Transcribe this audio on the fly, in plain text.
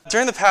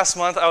During the past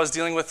month, I was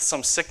dealing with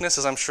some sickness,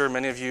 as I'm sure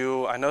many of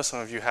you, I know some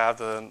of you have,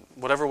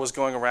 whatever was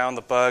going around,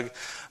 the bug.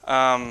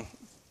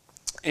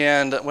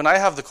 And when I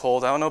have the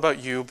cold, I don't know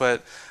about you,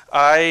 but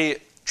I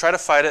try to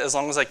fight it as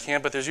long as I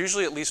can, but there's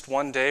usually at least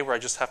one day where I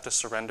just have to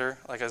surrender.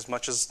 Like as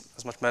much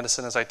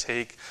medicine as I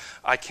take,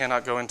 I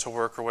cannot go into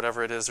work or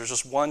whatever it is. There's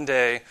just one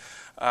day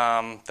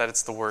that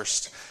it's the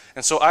worst.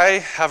 And so I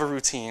have a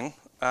routine.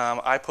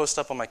 I post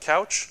up on my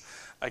couch.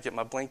 I get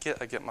my blanket,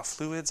 I get my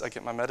fluids, I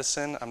get my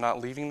medicine. I'm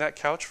not leaving that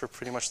couch for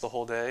pretty much the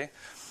whole day.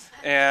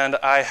 And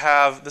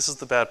this is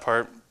the bad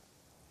part,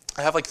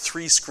 I have like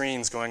 3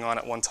 screens going on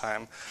at one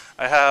time.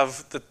 I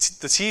have the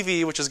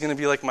TV, which is going to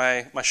be like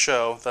my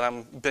show that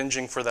I'm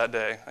binging for that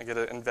day. I get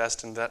to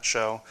invest in that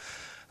show.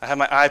 I have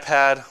my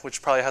iPad,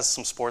 which probably has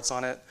some sports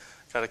on it.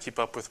 Got to keep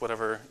up with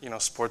whatever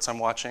sports I'm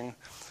watching.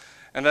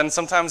 And then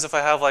sometimes if I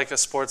have like a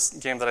sports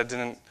game that I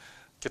didn't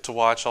get to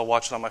watch, I'll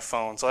watch it on my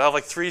phone. So I have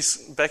like 3.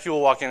 Becky will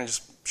walk in and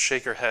just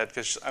shake her head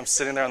because I'm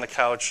sitting there on the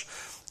couch,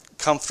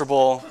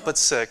 comfortable but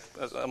sick.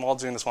 I'm all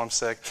doing this while I'm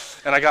sick,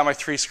 and I got my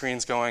 3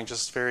 screens going,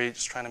 just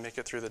trying to make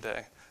it through the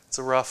day. It's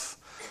a rough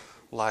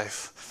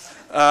life.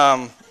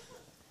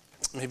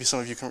 Maybe some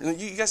of you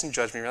you guys can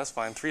judge me. That's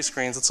fine. 3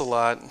 screens, it's a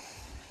lot.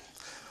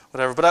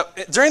 Whatever.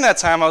 But during that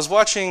time, I was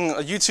watching a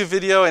YouTube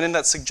video, and in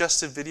that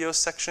suggested video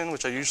section,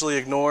 which I usually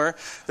ignore,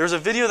 there was a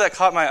video that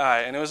caught my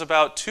eye, and it was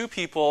about 2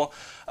 people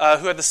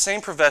who had the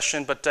same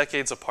profession but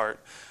decades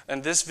apart.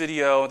 And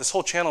this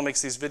whole channel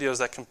makes these videos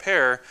that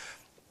compare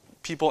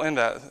people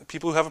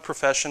who have a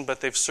profession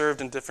but they've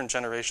served in different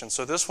generations.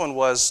 So this one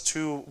was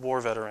 2 war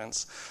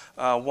veterans.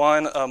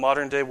 One, a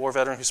modern-day war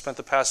veteran who spent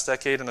the past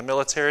decade in the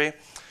military,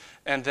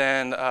 and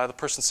then the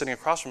person sitting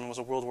across from him was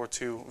a World War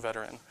II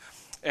veteran.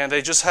 And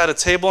they just had a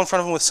table in front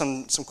of them with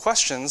some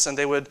questions, and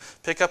they would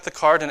pick up the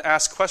card and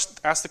ask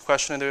the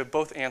question, and they would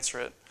both answer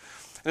it.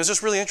 And it was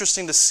just really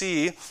interesting to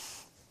see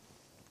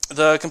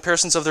the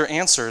comparisons of their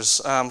answers.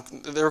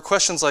 There were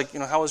questions like,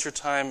 how was your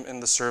time in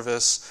the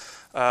service?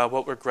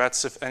 What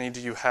regrets, if any,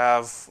 do you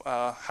have?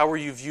 How were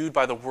you viewed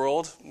by the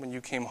world when you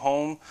came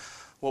home?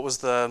 What was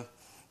the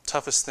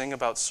toughest thing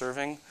about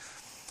serving?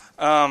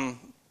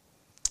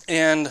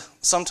 And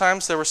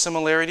sometimes there were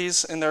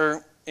similarities in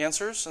their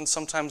answers, and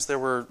sometimes there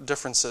were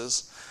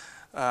differences.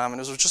 And it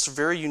was just a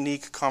very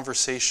unique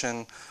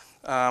conversation.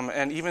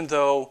 And even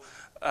though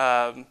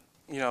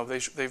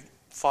they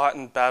fought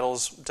in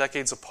battles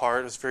decades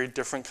apart, it was a very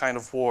different kind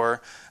of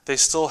war, they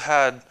still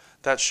had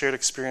that shared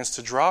experience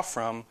to draw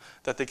from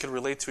that they could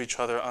relate to each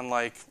other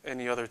unlike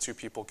any other 2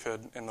 people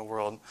could in the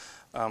world.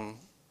 And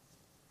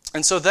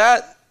so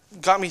that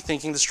got me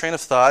thinking, this train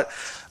of thought,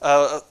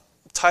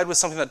 tied with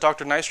something that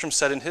Dr. Nystrom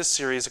said in his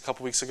series a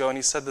couple weeks ago, and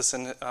he said this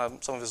in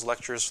some of his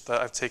lectures that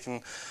I've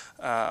taken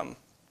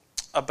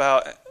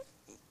about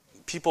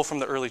people from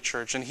the early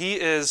church. And he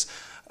is,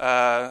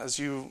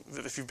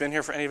 if you've been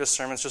here for any of his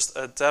sermons, just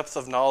a depth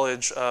of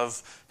knowledge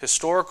of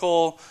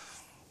historical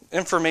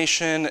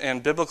information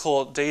and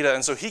biblical data,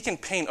 and so he can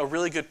paint a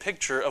really good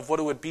picture of what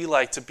it would be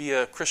like to be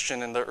a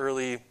Christian in the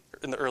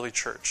early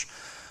church.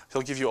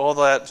 He'll give you all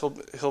that.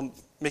 He'll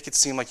make it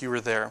seem like you were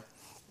there.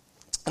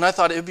 And I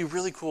thought it would be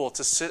really cool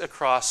to sit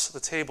across the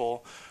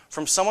table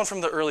from someone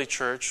from the early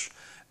church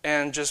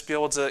and just be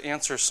able to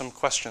answer some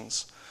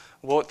questions,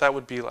 what that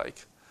would be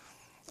like.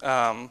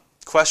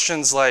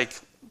 Questions like,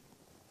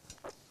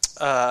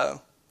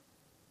 how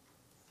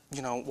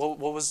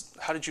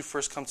did you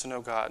first come to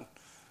know God?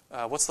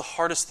 What's the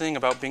hardest thing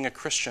about being a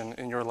Christian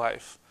in your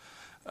life?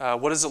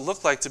 What does it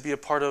look like to be a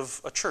part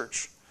of a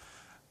church?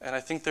 And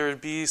I think there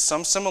would be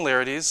some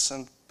similarities,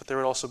 but there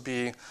would also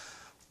be a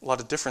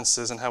lot of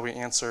differences in how we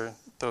answer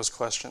those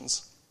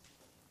questions.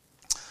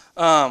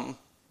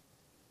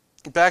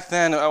 Back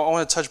then, I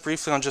want to touch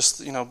briefly on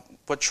just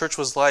what church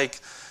was like,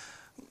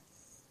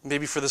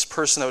 maybe for this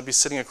person that would be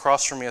sitting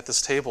across from me at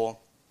this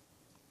table.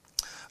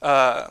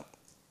 And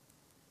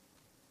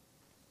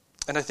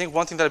I think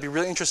one thing that I'd be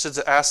really interested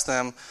to ask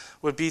them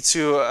would be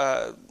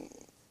to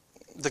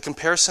the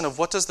comparison of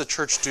what does the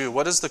church do?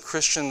 What is the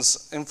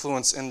Christian's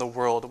influence in the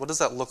world? What does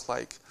that look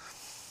like?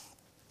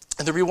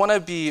 And the one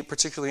I'd be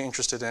particularly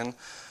interested in,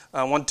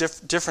 one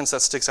difference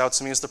that sticks out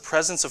to me is the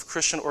presence of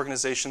Christian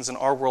organizations in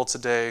our world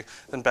today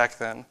than back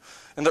then.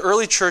 In the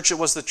early church, it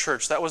was the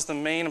church. That was the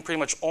main and pretty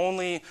much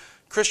only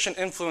Christian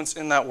influence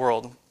in that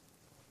world.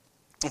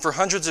 And for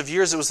hundreds of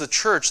years, it was the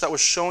church that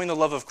was showing the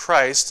love of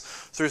Christ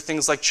through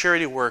things like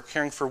charity work,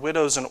 caring for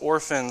widows and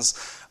orphans,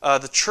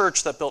 the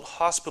church that built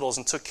hospitals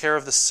and took care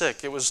of the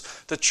sick. It was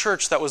the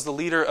church that was the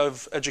leader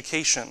of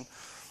education.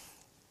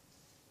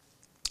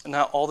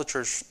 Not all the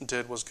church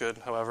did was good,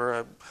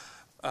 however.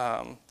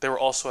 They were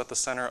also at the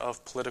center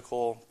of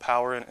political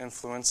power and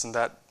influence, and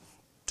that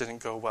didn't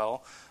go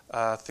well.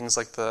 Things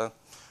like the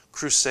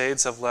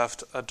Crusades have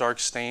left a dark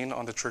stain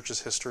on the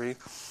church's history.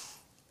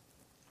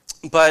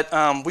 But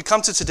we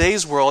come to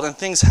today's world, and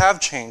things have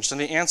changed, and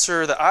the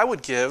answer that I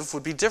would give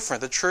would be different.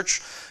 The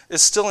church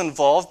is still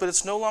involved, but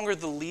it's no longer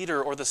the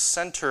leader or the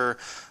center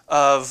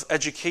of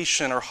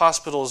education or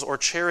hospitals or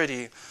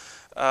charity,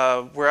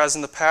 whereas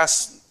in the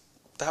past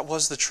that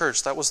was the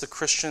church. That was the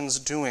Christians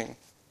doing.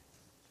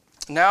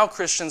 Now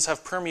Christians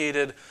have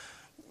permeated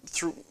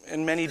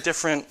in many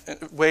different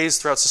ways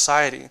throughout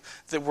society.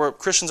 Where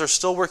Christians are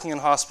still working in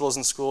hospitals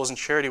and schools and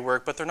charity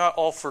work, but they're not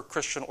all for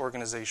Christian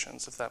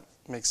organizations, if that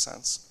makes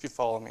sense, if you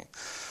follow me.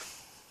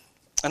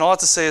 And all I have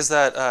to say is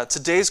that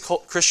today's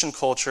Christian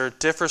culture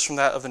differs from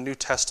that of the New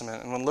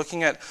Testament. And when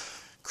looking at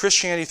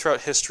Christianity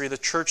throughout history, the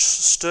church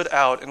stood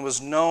out and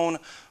was known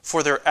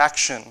for their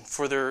action,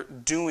 for their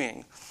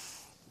doing.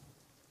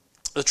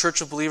 The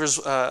church of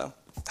believers had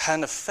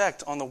an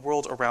effect on the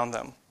world around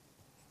them,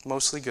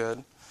 mostly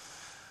good.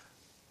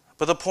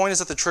 But the point is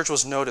that the church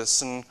was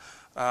noticed, and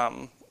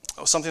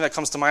something that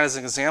comes to mind as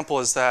an example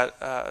is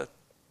that,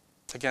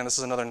 again, this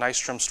is another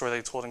Nystrom story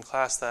they told in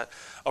class, that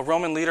a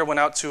Roman leader went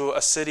out to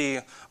a city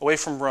away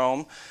from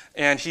Rome,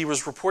 and he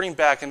was reporting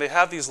back, and they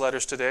have these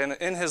letters today, and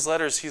in his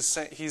letters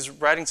he's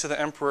writing to the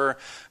emperor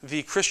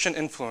the Christian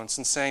influence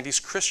and saying, these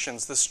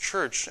Christians, this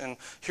church, and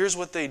here's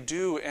what they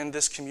do in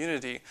this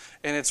community,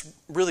 and it's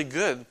really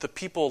good. The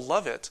people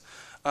love it.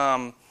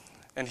 And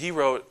he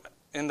wrote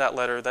in that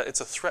letter that it's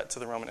a threat to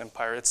the Roman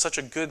Empire. It's such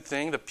a good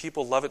thing. The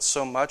people love it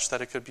so much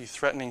that it could be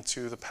threatening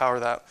to the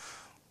power that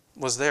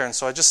was there. And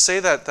so I just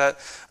say that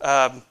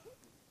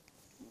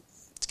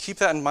keep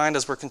that in mind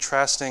as we're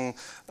contrasting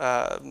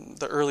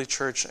the early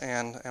church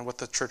and what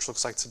the church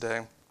looks like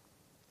today.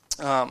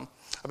 I've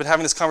been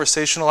having this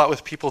conversation a lot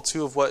with people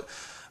too of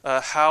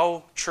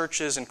how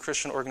churches and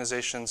Christian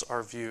organizations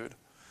are viewed.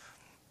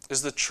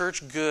 Is the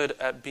church good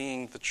at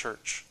being the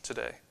church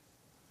today?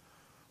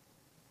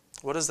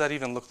 What does that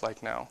even look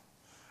like now?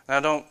 And I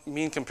don't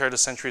mean compared to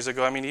centuries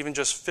ago. I mean even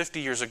just 50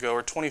 years ago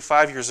or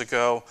 25 years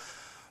ago,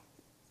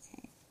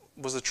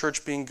 was the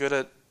church being good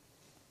at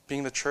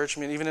being the church?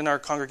 I mean, even in our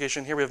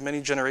congregation here, we have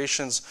many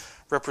generations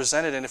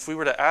represented. And if we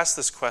were to ask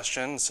this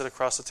question and sit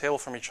across the table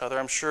from each other,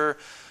 I'm sure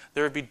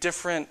there would be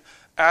different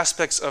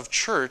aspects of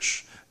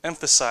church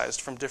emphasized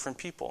from different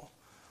people.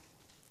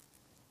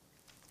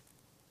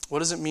 What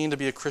does it mean to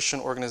be a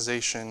Christian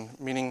organization?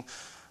 Meaning,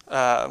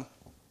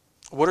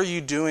 what are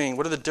you doing?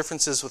 What are the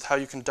differences with how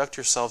you conduct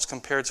yourselves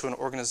compared to an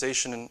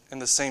organization in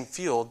the same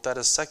field that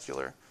is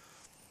secular?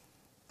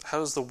 How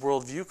does the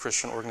world view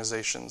Christian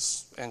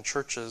organizations and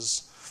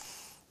churches?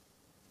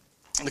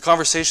 The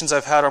conversations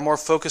I've had are more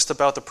focused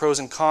about the pros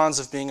and cons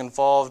of being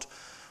involved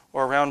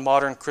or around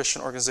modern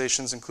Christian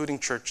organizations, including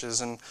churches.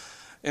 And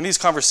in these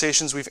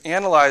conversations, we've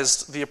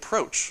analyzed the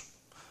approach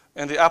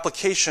and the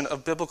application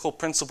of biblical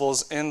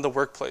principles in the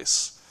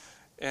workplace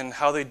and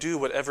how they do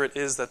whatever it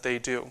is that they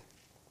do.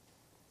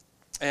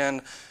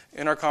 And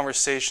in our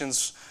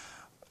conversations,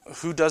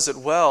 who does it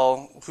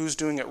well, who's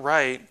doing it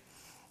right,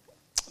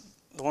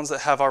 the ones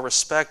that have our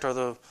respect are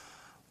the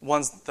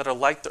ones that are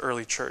like the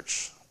early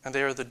church, and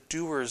they are the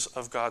doers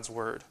of God's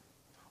word,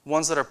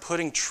 ones that are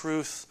putting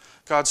truth,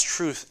 God's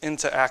truth,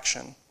 into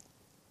action.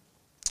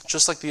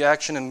 Just like the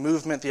action and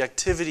movement, the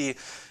activity,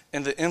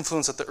 and the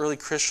influence that the early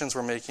Christians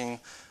were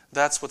making,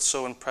 that's what's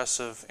so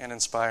impressive and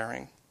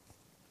inspiring.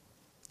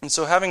 And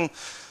so having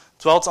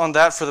dwelt on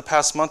that for the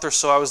past month or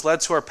so, I was led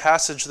to our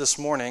passage this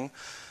morning,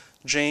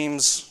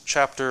 James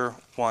chapter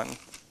 1.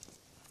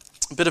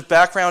 A bit of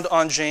background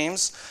on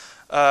James.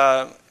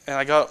 And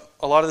I got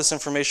a lot of this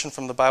information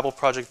from the Bible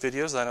Project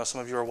videos that I know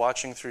some of you are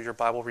watching through your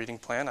Bible reading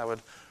plan. I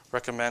would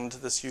recommend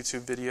this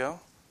YouTube video.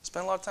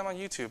 Spend a lot of time on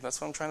YouTube. That's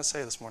what I'm trying to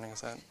say this morning,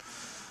 is that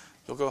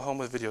you'll go home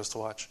with videos to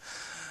watch.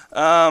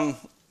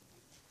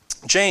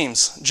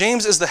 James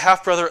is the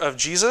half-brother of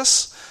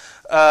Jesus.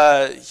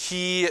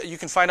 You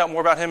can find out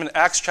more about him in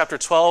Acts chapter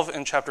 12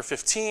 and chapter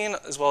 15,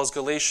 as well as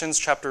Galatians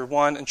chapter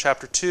 1 and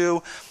chapter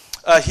 2.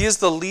 He is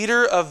the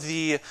leader of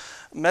the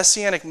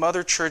Messianic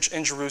Mother Church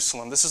in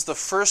Jerusalem. This is the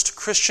first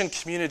Christian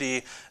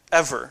community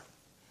ever.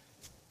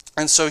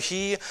 And so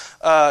he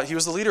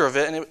was the leader of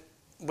it, and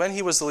when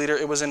he was the leader,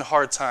 it was in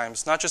hard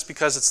times. Not just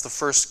because it's the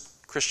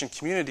first Christian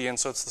community, and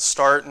so it's the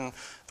start, and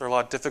there are a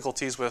lot of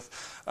difficulties with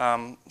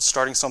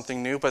starting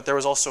something new, but there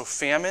was also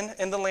famine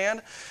in the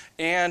land,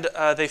 and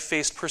they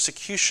faced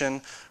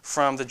persecution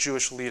from the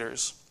Jewish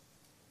leaders.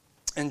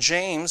 And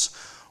James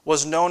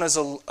was known as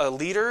a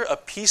leader, a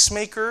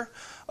peacemaker,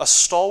 a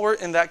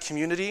stalwart in that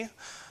community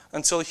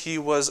until he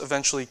was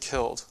eventually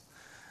killed.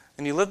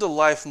 And he lived a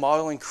life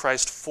modeling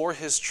Christ for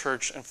his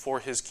church and for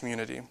his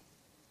community.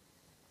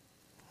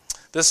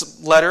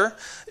 This letter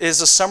is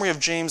a summary of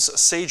James'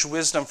 sage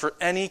wisdom for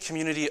any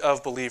community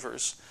of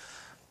believers.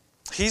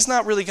 He's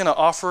not really going to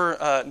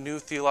offer new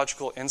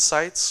theological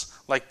insights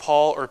like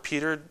Paul or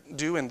Peter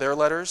do in their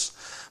letters,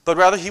 but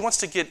rather he wants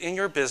to get in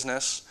your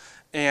business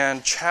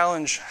and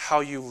challenge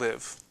how you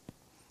live.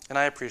 And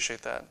I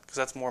appreciate that, because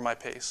that's more my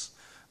pace.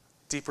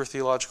 Deeper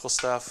theological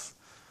stuff.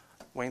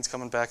 Wayne's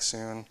coming back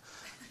soon.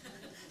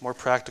 More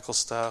practical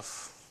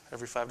stuff.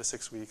 Every 5 to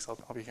 6 weeks,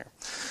 I'll be here.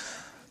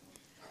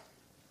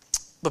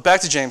 But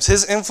back to James.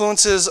 His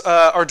influences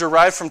are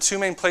derived from two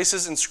main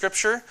places in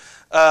Scripture.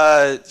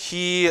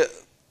 He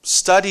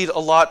studied a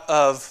lot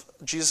of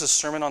Jesus'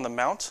 Sermon on the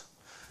Mount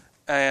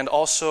and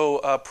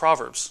also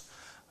Proverbs.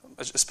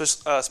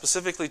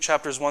 specifically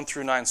chapters 1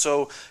 through 9.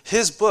 So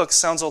his book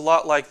sounds a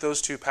lot like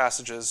those two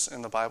passages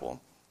in the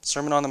Bible.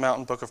 Sermon on the Mount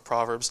and Book of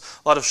Proverbs.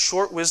 A lot of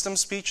short wisdom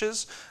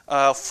speeches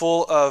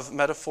full of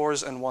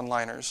metaphors and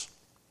one-liners.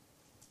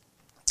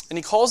 And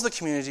he calls the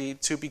community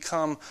to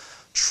become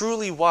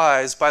truly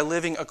wise by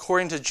living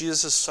according to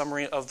Jesus'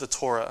 summary of the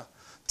Torah,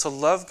 to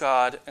love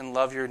God and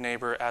love your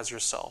neighbor as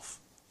yourself.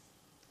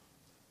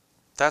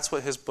 That's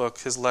what his book,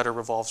 his letter,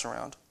 revolves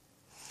around.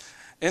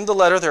 In the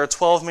letter, there are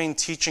 12 main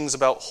teachings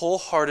about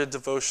wholehearted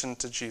devotion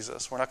to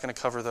Jesus. We're not going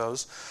to cover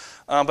those.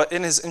 But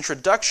in his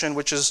introduction,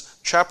 which is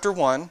chapter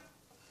 1,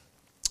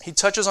 he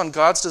touches on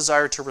God's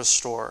desire to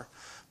restore,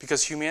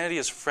 because humanity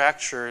is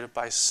fractured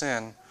by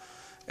sin,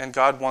 and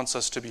God wants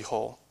us to be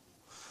whole.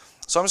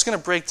 So I'm just going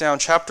to break down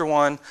chapter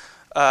 1,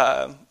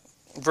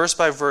 verse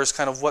by verse,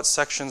 kind of what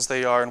sections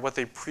they are and what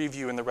they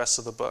preview in the rest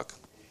of the book.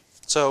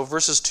 So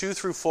verses 2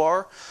 through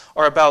 4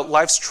 are about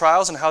life's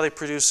trials and how they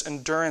produce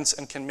endurance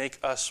and can make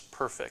us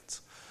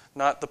perfect.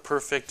 Not the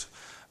perfect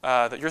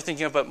that you're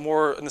thinking of, but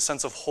more in the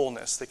sense of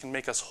wholeness. They can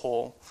make us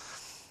whole.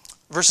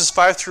 Verses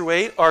 5 through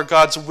 8 are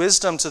God's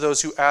wisdom to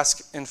those who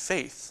ask in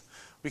faith.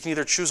 We can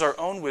either choose our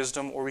own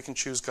wisdom or we can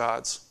choose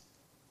God's.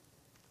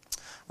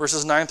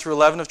 Verses 9 through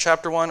 11 of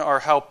chapter 1 are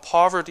how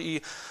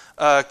poverty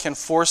can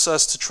force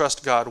us to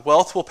trust God.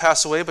 Wealth will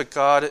pass away, but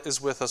God is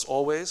with us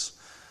always.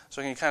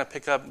 So you can kind of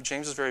pick up,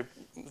 James is very,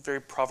 very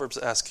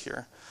Proverbs-esque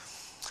here.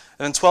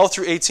 And then 12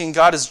 through 18,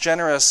 God is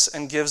generous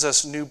and gives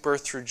us new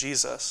birth through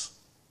Jesus.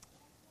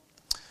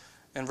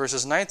 And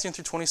verses 19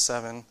 through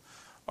 27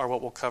 are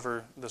what we'll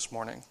cover this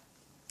morning.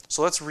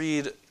 So let's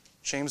read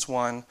James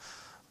 1,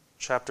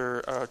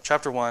 chapter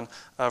 1,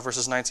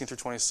 verses 19 through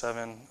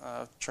 27.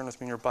 Turn with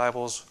me in your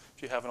Bibles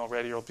if you haven't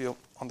already, or it'll be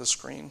on the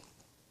screen.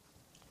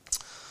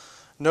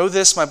 Know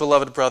this, my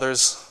beloved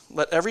brothers,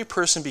 let every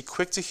person be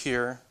quick to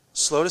hear,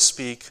 slow to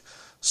speak,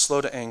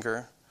 slow to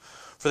anger.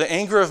 For the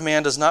anger of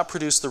man does not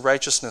produce the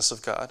righteousness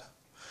of God.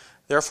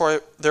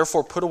 Therefore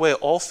put away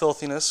all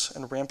filthiness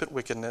and rampant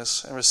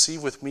wickedness, and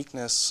receive with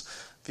meekness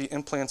the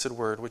implanted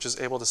word, which is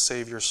able to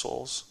save your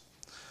souls.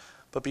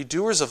 But be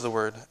doers of the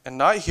word, and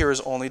not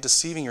hearers only,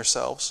 deceiving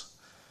yourselves.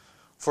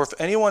 For if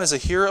anyone is a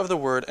hearer of the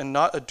word and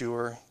not a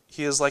doer,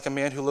 he is like a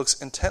man who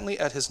looks intently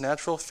at his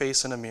natural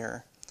face in a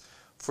mirror.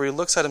 For he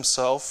looks at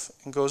himself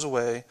and goes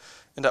away,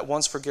 and at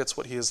once forgets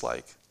what he is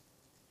like.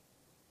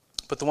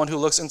 But the one who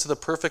looks into the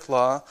perfect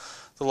law,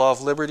 the law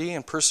of liberty,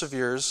 and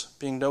perseveres,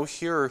 being no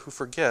hearer who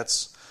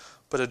forgets,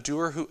 but a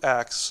doer who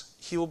acts,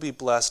 he will be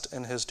blessed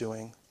in his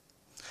doing.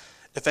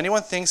 If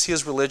anyone thinks he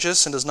is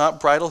religious and does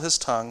not bridle his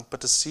tongue, but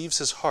deceives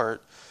his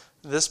heart,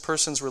 this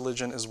person's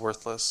religion is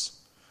worthless.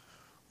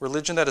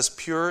 Religion that is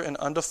pure and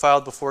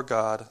undefiled before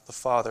God, the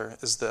Father,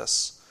 is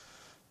this: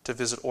 to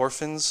visit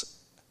orphans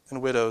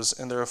and widows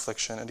in their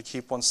affliction, and to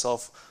keep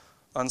oneself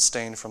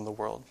unstained from the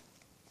world.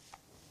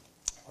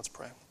 Let's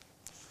pray.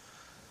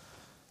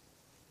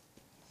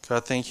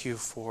 God, thank you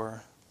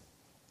for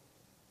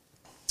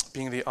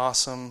being the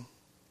awesome,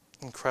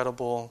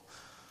 incredible,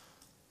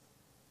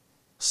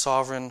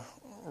 sovereign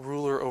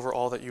ruler over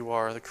all that you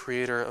are, the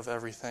creator of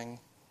everything.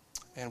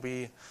 And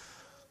we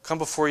come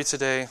before you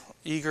today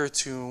eager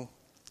to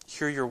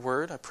hear your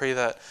word. I pray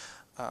that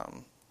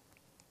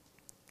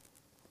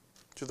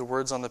through the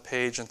words on the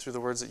page and through the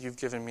words that you've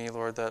given me,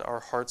 Lord, that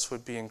our hearts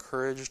would be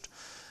encouraged,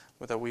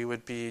 that we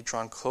would be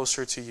drawn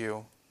closer to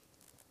you.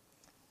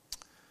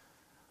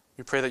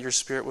 We pray that your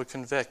Spirit would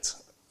convict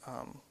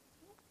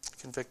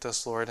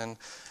us, Lord, and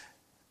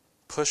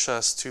push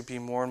us to be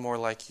more and more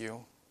like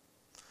you.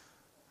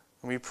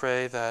 And we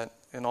pray that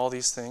in all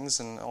these things,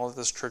 and all that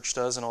this church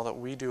does, and all that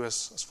we do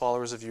as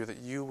followers of you, that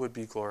you would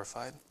be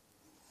glorified.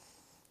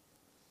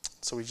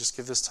 So we just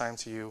give this time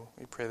to you.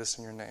 We pray this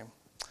in your name.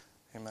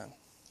 Amen.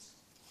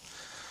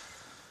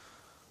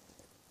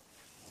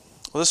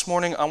 Well, this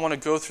morning I want to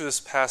go through this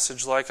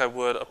passage like I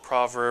would a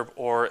proverb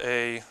or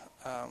a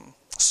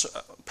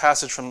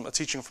passage from a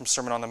teaching from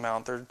Sermon on the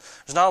Mount.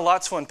 There's not a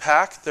lot to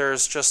unpack.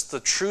 There's just the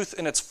truth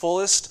in its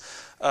fullest,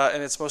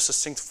 in its most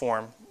succinct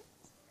form,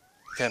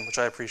 again, which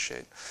I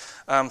appreciate.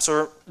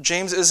 So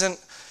James isn't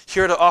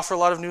here to offer a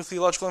lot of new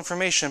theological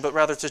information, but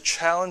rather to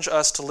challenge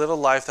us to live a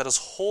life that is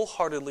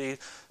wholeheartedly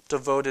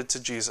devoted to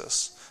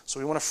Jesus. So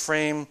we want to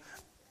frame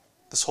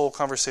this whole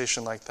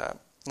conversation like that.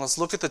 And let's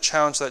look at the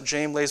challenge that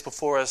James lays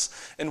before us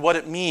and what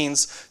it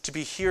means to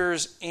be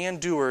hearers and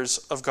doers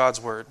of God's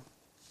word.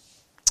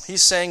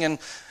 He's saying in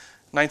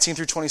 19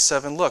 through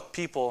 27, look,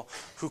 people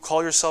who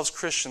call yourselves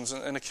Christians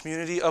in a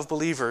community of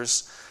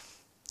believers,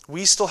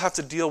 we still have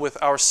to deal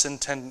with our sin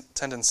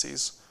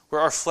tendencies, where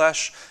our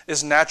flesh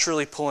is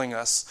naturally pulling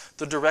us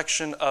the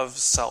direction of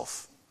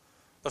self,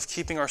 of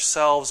keeping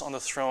ourselves on the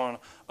throne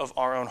of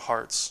our own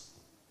hearts.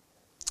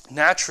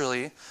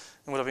 Naturally,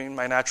 and what I mean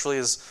by naturally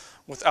is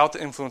without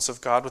the influence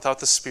of God, without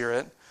the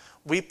Spirit,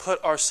 we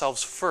put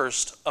ourselves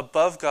first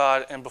above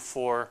God and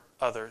before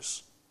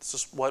others. This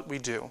is what we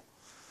do.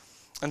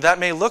 And that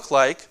may look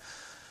like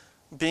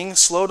being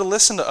slow to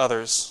listen to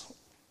others,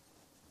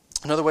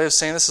 Another way of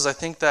saying this is I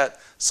think that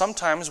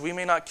sometimes we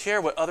may not care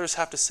what others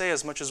have to say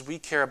as much as we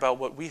care about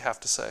what we have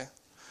to say.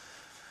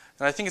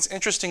 And I think it's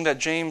interesting that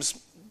James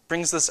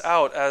brings this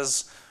out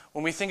as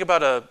when we think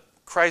about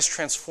Christ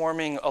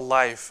transforming a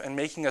life and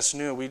making us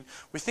new, we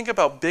think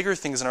about bigger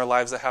things in our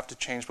lives that have to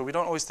change, but we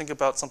don't always think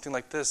about something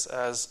like this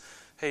as,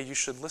 hey, you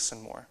should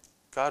listen more.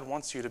 God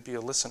wants you to be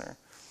a listener.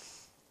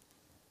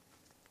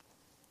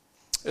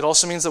 It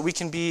also means that we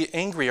can be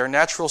angry. Our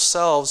natural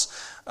selves,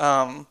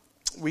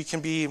 we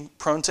can be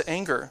prone to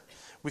anger.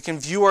 We can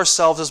view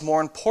ourselves as more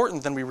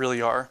important than we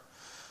really are.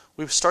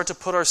 We start to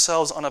put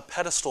ourselves on a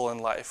pedestal in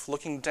life,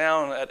 looking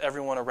down at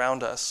everyone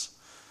around us.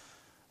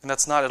 And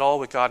that's not at all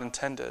what God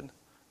intended.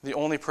 The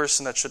only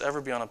person that should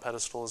ever be on a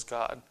pedestal is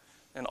God.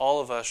 And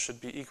all of us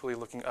should be equally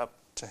looking up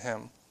to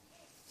him.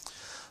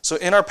 So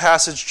in our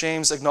passage,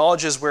 James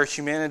acknowledges where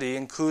humanity,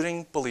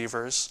 including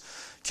believers,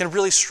 can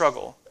really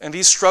struggle. And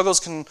these struggles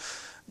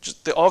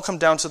they all come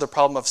down to the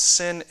problem of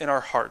sin in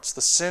our hearts,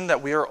 the sin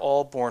that we are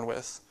all born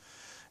with.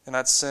 And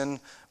that sin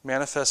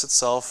manifests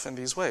itself in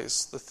these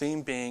ways, the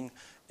theme being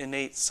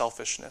innate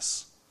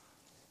selfishness.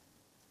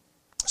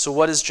 So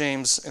what is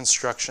James'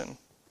 instruction?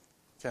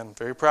 Again,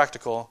 very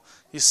practical.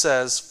 He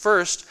says,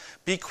 first,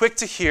 be quick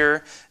to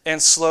hear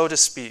and slow to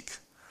speak.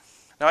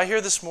 Now I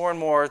hear this more and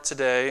more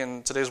today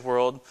in today's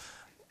world,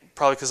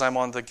 probably because I'm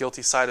on the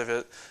guilty side of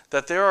it,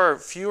 that there are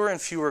fewer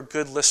and fewer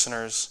good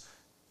listeners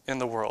in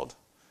the world.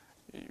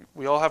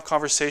 We all have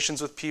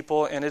conversations with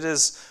people, and it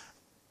is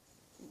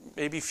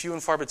maybe few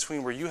and far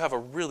between where you have a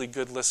really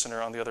good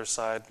listener on the other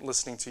side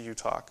listening to you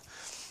talk.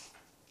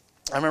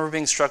 I remember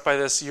being struck by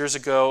this years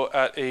ago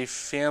at a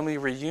family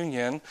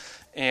reunion,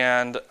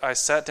 and I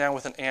sat down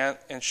with an aunt,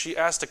 and she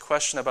asked a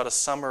question about a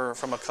summer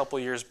from a couple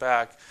years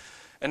back.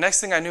 And next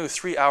thing I knew,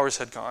 3 hours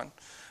had gone.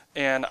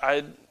 And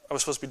I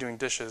was supposed to be doing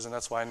dishes, and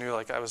that's why I knew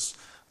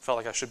felt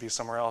like I should be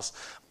somewhere else.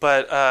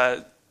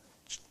 But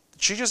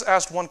she just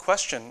asked one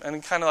question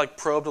and kind of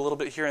probed a little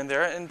bit here and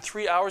there, and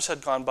 3 hours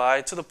had gone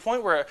by to the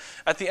point where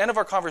at the end of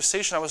our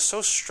conversation, I was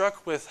so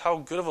struck with how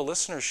good of a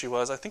listener she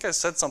was. I think I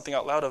said something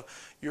out loud of,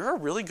 "You're a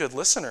really good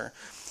listener,"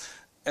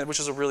 which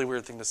is a really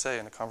weird thing to say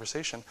in a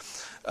conversation.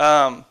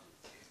 But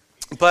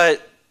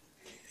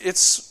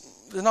there's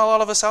not a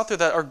lot of us out there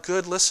that are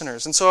good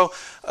listeners. And so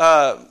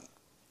I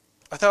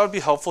thought it would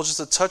be helpful just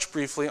to touch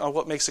briefly on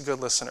what makes a good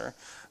listener.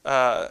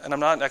 And I'm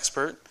not an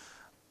expert.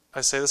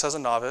 I say this as a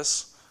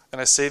novice. And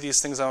I say these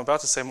things I'm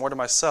about to say more to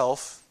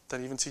myself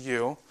than even to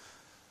you.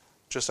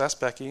 Just ask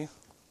Becky.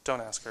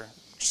 Don't ask her.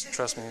 Just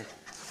trust me.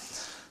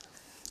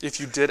 If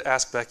you did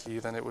ask Becky,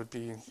 then it would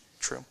be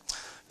true.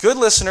 Good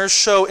listeners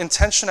show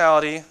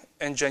intentionality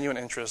and genuine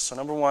interest. So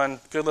number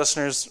one, good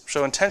listeners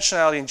show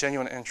intentionality and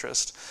genuine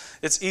interest.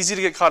 It's easy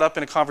to get caught up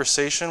in a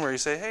conversation where you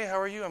say, "Hey, how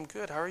are you? I'm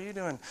good. How are you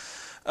doing?"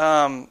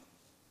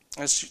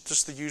 It's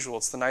just the usual.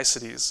 It's the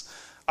niceties.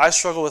 I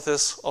struggle with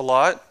this a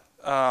lot.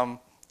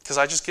 Because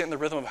I just get in the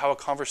rhythm of how a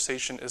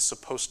conversation is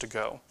supposed to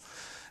go.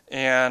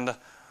 And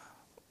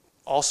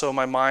also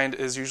my mind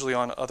is usually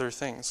on other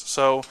things.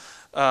 So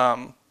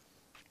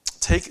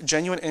take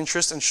genuine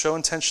interest and show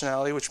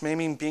intentionality, which may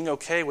mean being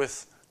okay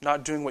with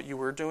not doing what you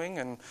were doing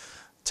and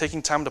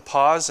taking time to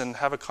pause and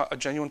have a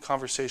genuine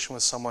conversation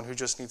with someone who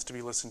just needs to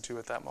be listened to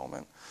at that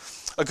moment.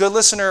 A good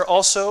listener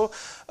also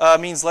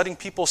means letting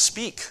people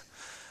speak,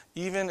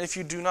 even if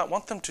you do not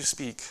want them to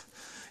speak.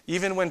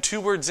 Even when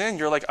 2 words in,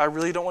 you're like, I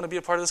really don't want to be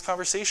a part of this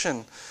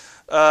conversation.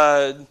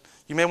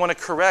 You may want to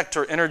correct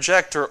or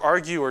interject or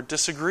argue or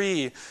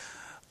disagree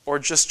or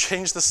just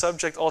change the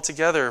subject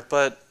altogether.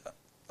 But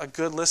a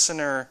good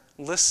listener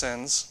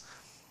listens,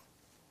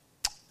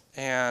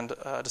 and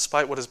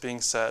despite what is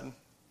being said,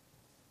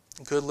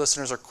 good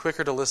listeners are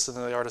quicker to listen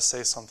than they are to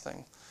say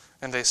something,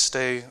 and they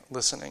stay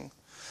listening.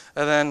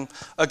 And then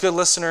a good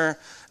listener,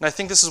 and I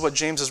think this is what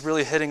James is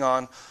really hitting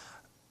on,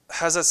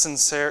 has that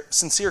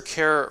sincere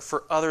care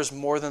for others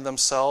more than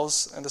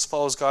themselves, and this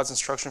follows God's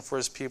instruction for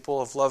his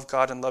people of love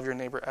God and love your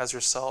neighbor as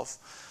yourself.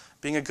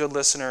 Being a good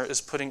listener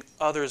is putting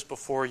others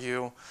before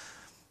you.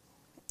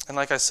 And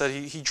like I said,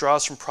 he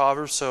draws from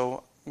Proverbs,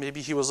 so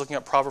maybe he was looking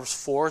at Proverbs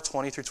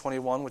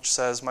 4:20-21, which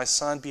says, "My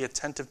son, be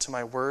attentive to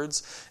my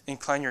words,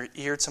 incline your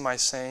ear to my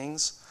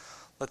sayings,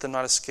 let them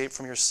not escape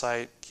from your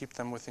sight, keep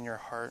them within your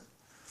heart."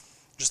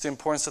 Just the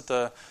importance that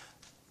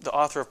the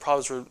author of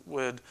Proverbs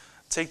would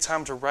take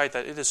time to write,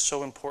 that it is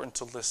so important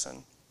to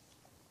listen.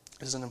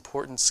 It is an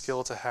important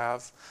skill to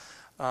have.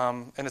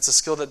 And it's a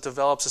skill that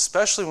develops,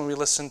 especially when we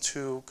listen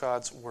to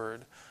God's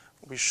word.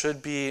 We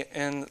should be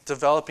in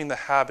developing the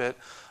habit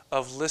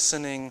of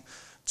listening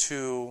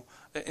to,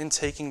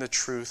 intaking the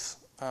truth,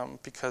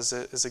 because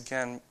it is,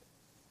 again,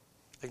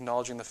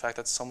 acknowledging the fact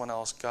that someone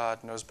else,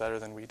 God, knows better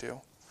than we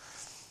do.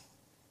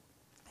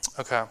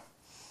 Okay.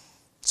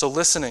 So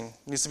listening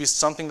needs to be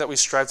something that we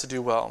strive to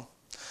do well.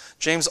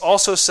 James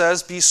also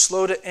says, be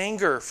slow to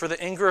anger, for the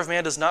anger of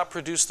man does not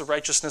produce the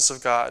righteousness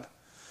of God.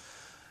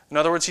 In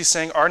other words, he's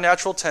saying our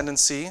natural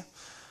tendency,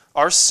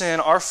 our sin,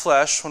 our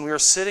flesh, when we are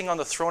sitting on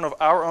the throne of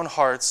our own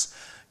hearts,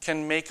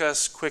 can make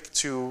us quick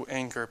to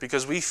anger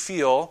because we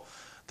feel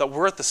that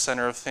we're at the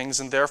center of things,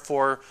 and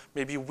therefore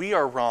maybe we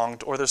are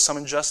wronged, or there's some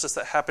injustice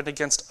that happened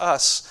against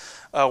us.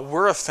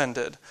 We're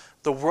offended.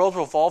 The world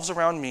revolves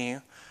around me,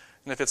 and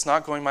if it's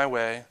not going my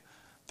way,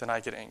 then I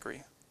get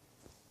angry.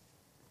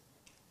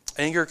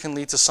 Anger can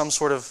lead to some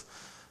sort of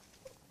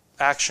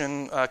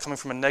action coming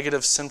from a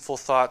negative, sinful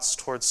thoughts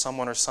towards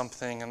someone or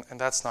something, and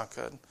that's not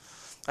good.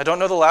 I don't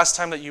know the last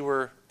time that you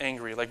were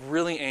angry, like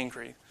really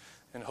angry,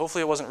 and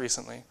hopefully it wasn't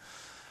recently.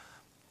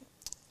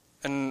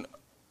 And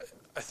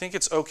I think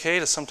it's okay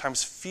to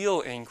sometimes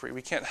feel angry.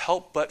 We can't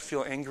help but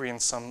feel angry in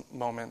some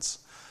moments,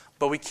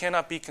 but we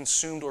cannot be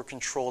consumed or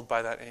controlled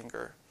by that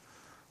anger.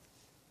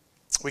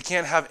 We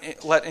can't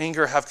let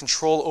anger have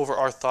control over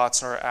our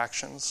thoughts and our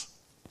actions.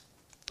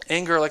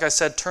 Anger, like I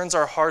said, turns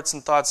our hearts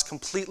and thoughts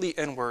completely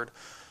inward.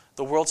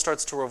 The world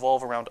starts to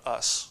revolve around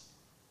us,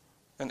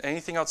 and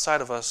anything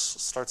outside of us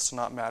starts to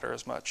not matter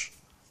as much.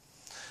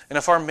 And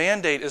if our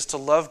mandate is to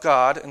love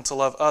God and to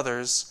love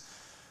others,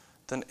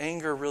 then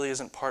anger really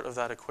isn't part of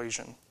that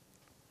equation.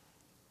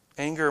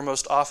 Anger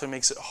most often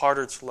makes it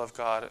harder to love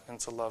God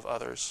and to love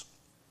others.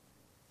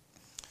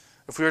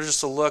 If we were just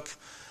to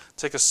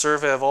take a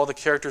survey of all the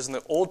characters in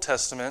the Old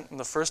Testament, in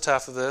the first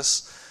half of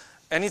this,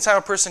 anytime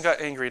a person got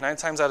angry, 9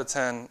 times out of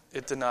 10,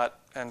 it did not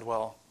end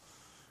well.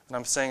 And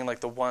I'm saying like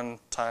the one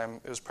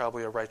time it was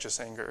probably a righteous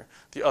anger.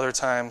 The other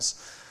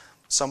times,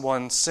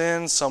 someone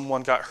sinned,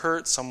 someone got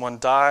hurt, someone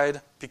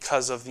died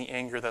because of the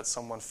anger that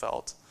someone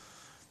felt.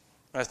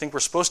 And I think we're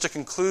supposed to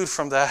conclude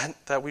from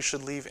that we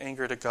should leave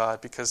anger to God,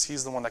 because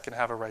He's the one that can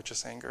have a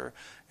righteous anger,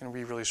 and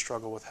we really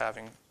struggle with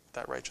having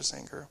that righteous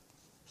anger.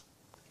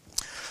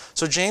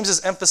 So James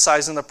is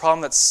emphasizing the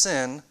problem that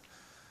sin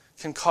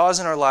can cause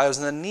in our lives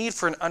and the need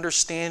for an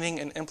understanding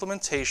and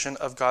implementation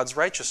of God's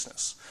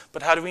righteousness.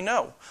 But how do we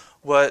know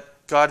what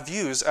God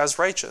views as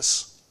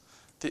righteous?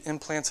 The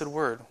implanted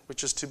word,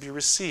 which is to be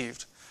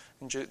received.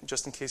 And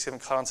just in case you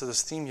haven't caught on to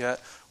this theme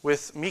yet,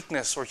 with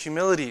meekness or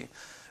humility,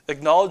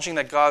 acknowledging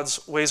that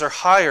God's ways are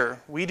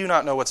higher. We do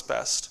not know what's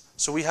best.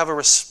 So we have a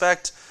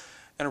respect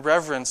and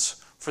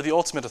reverence for the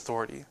ultimate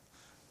authority,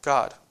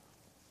 God.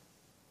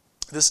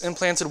 This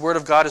implanted word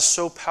of God is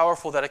so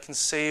powerful that it can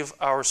save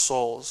our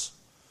souls.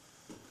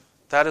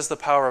 That is the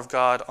power of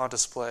God on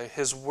display.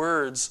 His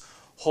words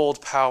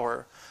hold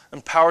power,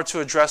 and power to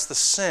address the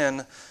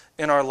sin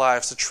in our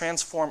lives, to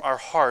transform our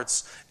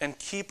hearts and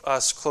keep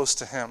us close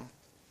to Him.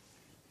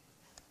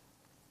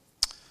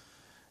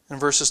 In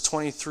verses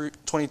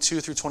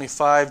 22 through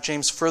 25,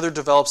 James further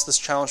develops this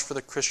challenge for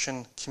the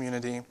Christian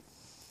community. And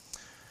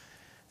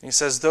he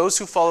says, those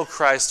who follow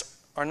Christ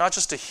are not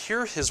just to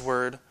hear His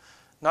word,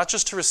 not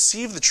just to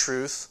receive the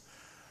truth,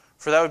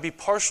 for that would be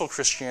partial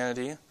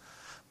Christianity,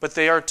 but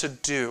they are to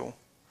do.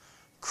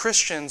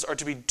 Christians are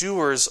to be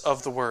doers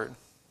of the word.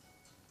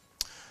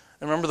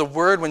 And remember, the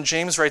word, when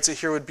James writes it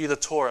here, would be the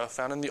Torah,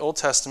 found in the Old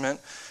Testament.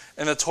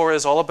 And the Torah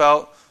is all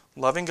about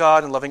loving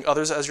God and loving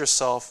others as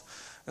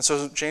yourself. And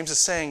so James is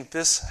saying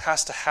this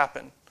has to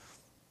happen.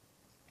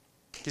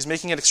 He's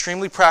making it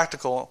extremely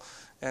practical,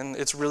 and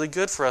it's really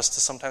good for us to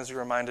sometimes be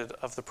reminded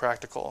of the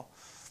practical.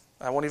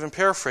 I won't even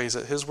paraphrase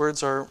it. His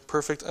words are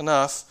perfect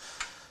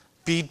enough.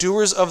 Be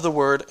doers of the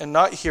word and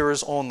not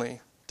hearers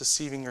only,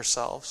 deceiving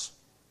yourselves.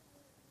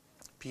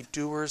 Be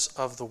doers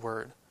of the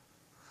word.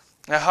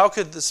 Now, how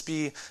could this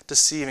be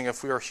deceiving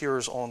if we are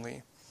hearers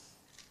only?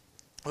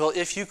 Well,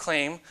 if you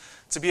claim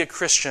to be a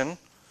Christian,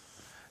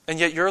 and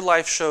yet your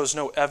life shows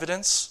no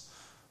evidence,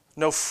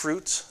 no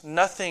fruit,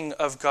 nothing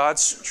of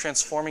God's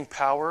transforming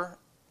power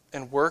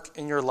and work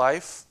in your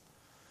life,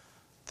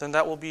 then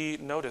that will be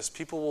noticed.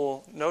 People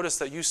will notice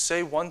that you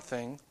say one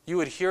thing,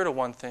 you adhere to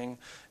one thing,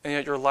 and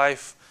yet your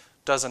life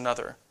does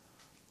another.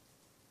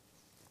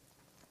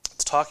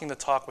 It's talking the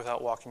talk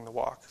without walking the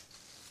walk.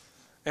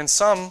 And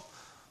some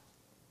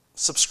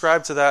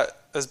subscribe to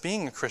that as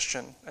being a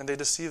Christian, and they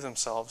deceive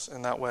themselves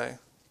in that way.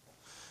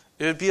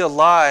 It would be a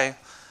lie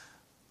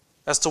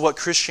as to what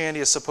Christianity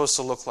is supposed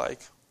to look like.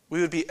 We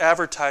would be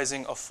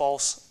advertising a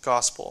false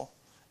gospel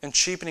and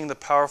cheapening the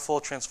powerful,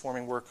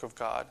 transforming work of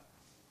God.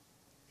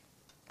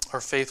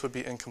 Our faith would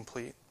be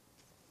incomplete.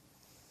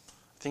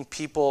 I think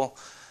people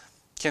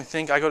can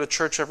think, I go to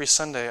church every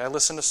Sunday, I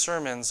listen to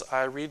sermons,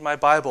 I read my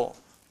Bible,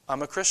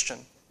 I'm a Christian.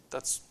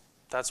 That's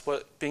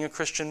what being a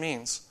Christian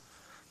means.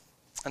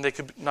 And they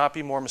could not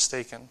be more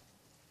mistaken.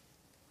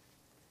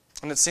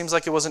 And it seems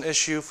like it was an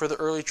issue for the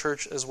early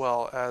church as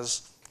well,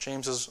 as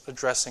James is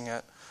addressing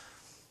it.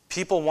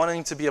 People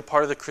wanting to be a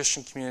part of the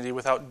Christian community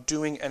without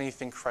doing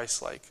anything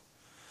Christ-like.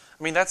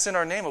 I mean, that's in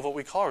our name of what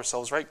we call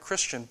ourselves, right?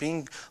 Christian,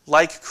 being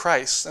like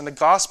Christ. And the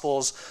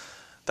Gospels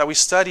that we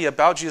study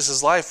about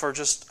Jesus' life are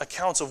just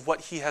accounts of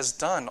what He has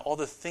done, all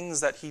the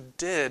things that He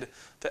did,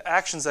 the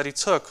actions that He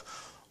took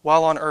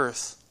while on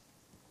earth.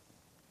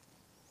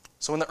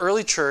 So when the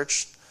early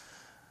church,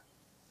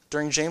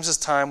 during James's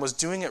time, was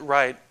doing it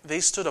right, they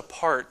stood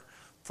apart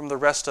from the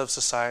rest of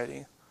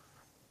society,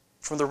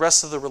 from the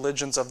rest of the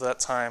religions of that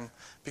time,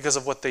 because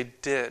of what they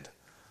did.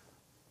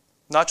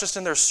 Not just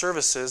in their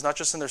services, not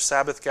just in their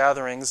Sabbath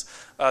gatherings,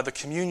 the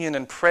communion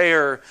and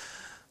prayer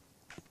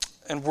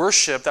and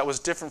worship that was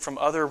different from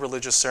other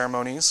religious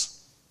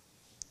ceremonies.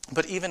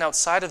 But even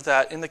outside of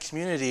that, in the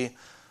community,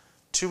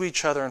 to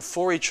each other and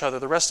for each other,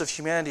 the rest of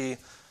humanity,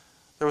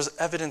 there was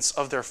evidence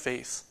of their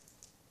faith.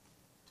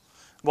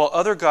 While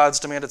other gods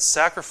demanded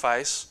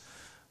sacrifice,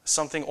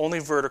 something only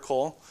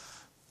vertical,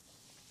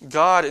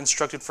 God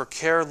instructed for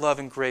care, love,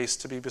 and grace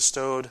to be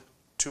bestowed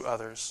to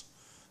others.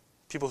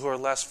 People who are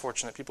less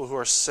fortunate, people who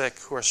are sick,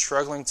 who are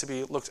struggling to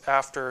be looked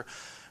after.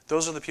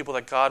 Those are the people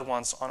that God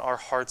wants on our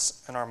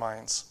hearts and our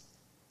minds.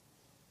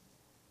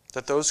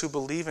 That those who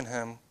believe in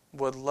him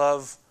would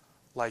love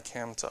like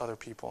him to other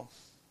people.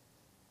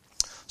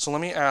 So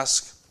let me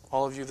ask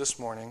all of you this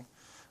morning,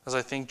 as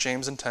I think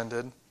James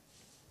intended,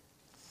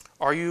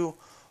 are you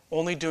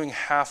only doing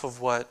half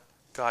of what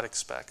God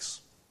expects?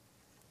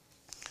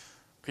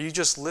 Are you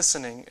just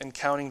listening and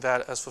counting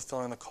that as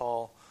fulfilling the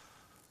call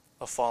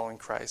of following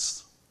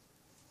Christ?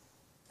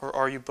 Or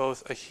are you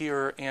both a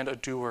hearer and a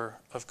doer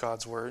of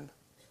God's word?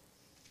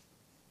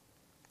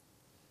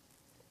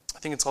 I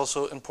think it's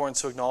also important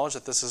to acknowledge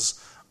that this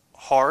is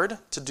hard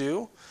to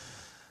do.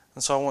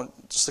 And so I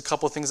want just a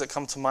couple of things that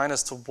come to mind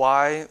as to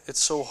why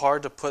it's so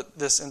hard to put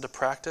this into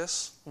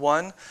practice.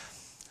 One,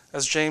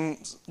 as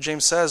James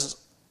says,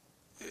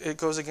 it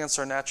goes against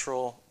our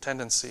natural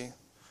tendency.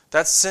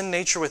 That sin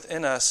nature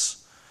within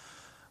us,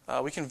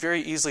 we can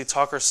very easily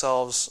talk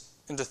ourselves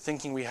into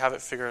thinking we have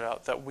it figured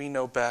out, that we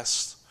know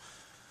best,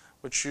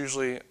 which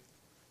usually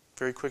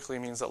very quickly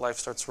means that life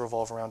starts to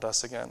revolve around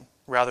us again,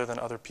 rather than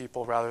other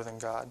people, rather than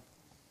God.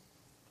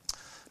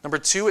 Number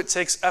two, it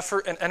takes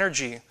effort and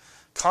energy,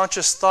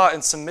 conscious thought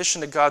and submission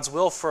to God's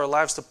will for our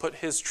lives to put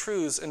his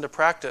truths into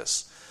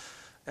practice.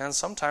 And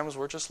sometimes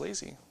we're just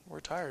lazy. We're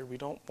tired. We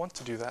don't want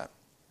to do that.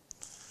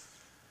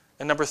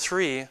 And number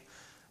three,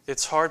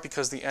 it's hard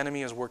because the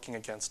enemy is working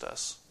against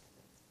us.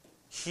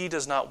 He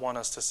does not want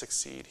us to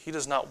succeed. He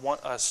does not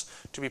want us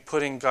to be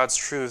putting God's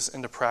truths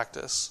into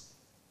practice.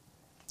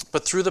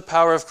 But through the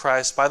power of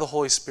Christ, by the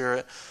Holy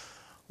Spirit,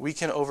 we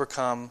can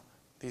overcome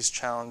these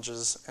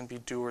challenges and be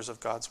doers of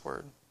God's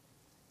word.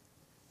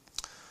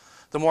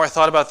 The more I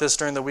thought about this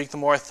during the week, the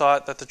more I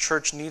thought that the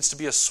church needs to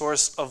be a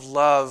source of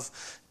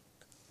love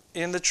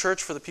in the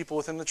church, for the people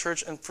within the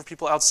church, and for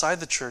people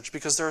outside the church,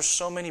 because there are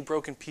so many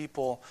broken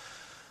people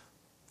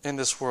in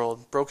this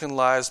world, broken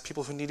lives,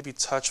 people who need to be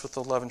touched with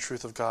the love and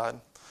truth of God.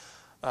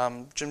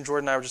 Jim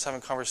Jordan and I were just having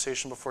a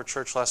conversation before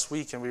church last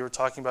week, and we were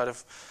talking about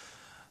if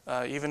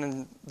even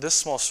in this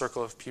small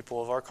circle of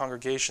people, of our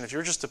congregation, if you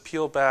were just to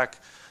peel back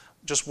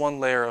just one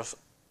layer of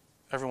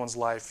everyone's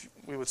life,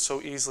 we would so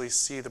easily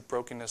see the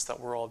brokenness that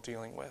we're all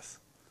dealing with,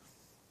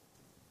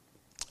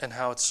 and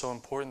how it's so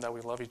important that we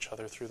love each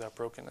other through that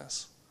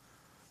brokenness.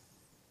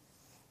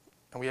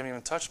 And we haven't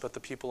even touched about the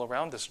people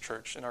around this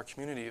church, in our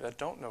community, that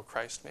don't know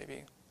Christ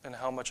maybe, and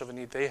how much of a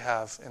need they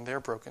have in their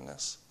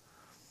brokenness.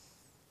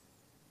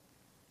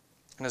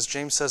 And as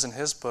James says in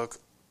his book,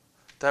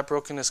 that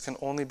brokenness can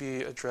only be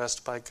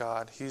addressed by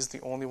God. He's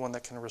the only one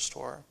that can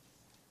restore.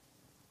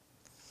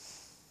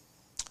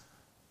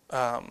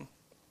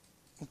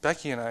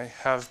 Becky and I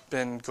have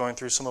been going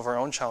through some of our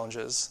own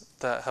challenges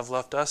that have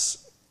left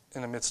us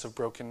in the midst of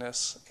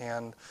brokenness,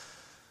 and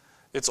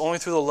it's only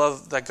through the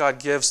love that God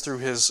gives through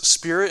his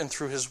Spirit and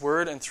through his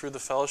word and through the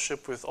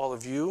fellowship with all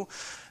of you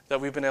that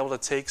we've been able to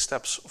take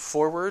steps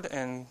forward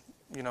and,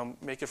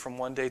 make it from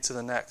one day to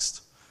the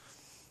next.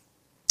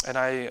 And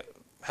I,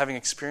 having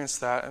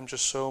experienced that, I'm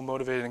just so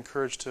motivated and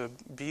encouraged to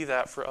be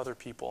that for other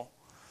people.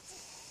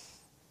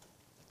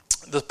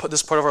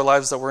 This part of our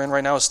lives that we're in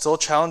right now is still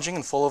challenging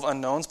and full of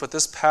unknowns, but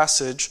this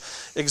passage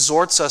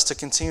exhorts us to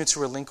continue to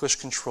relinquish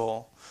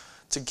control,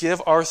 to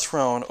give our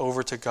throne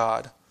over to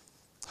God,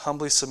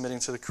 humbly submitting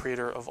to the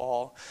Creator of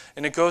all.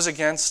 And it goes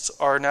against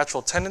our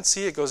natural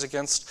tendency. It goes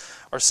against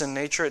our sin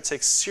nature. It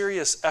takes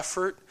serious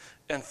effort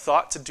and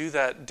thought to do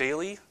that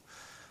daily.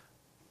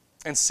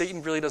 And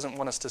Satan really doesn't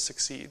want us to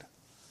succeed.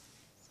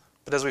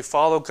 But as we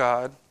follow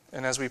God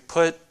and as we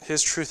put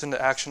his truth into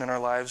action in our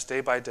lives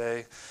day by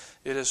day,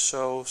 it is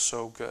so,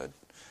 so good.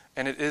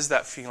 And it is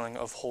that feeling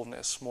of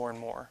wholeness more and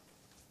more.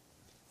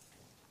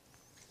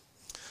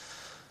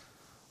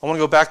 I want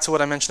to go back to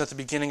what I mentioned at the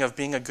beginning of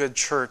being a good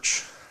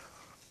church.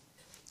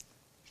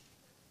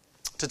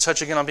 To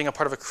touch again on being a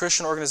part of a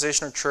Christian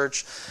organization or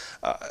church.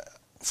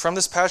 From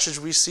this passage,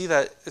 we see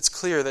that it's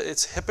clear that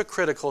it's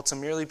hypocritical to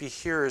merely be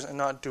hearers and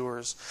not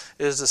doers.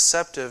 It is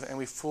deceptive, and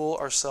we fool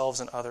ourselves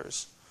and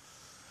others.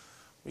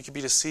 We could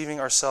be deceiving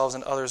ourselves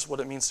and others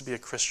what it means to be a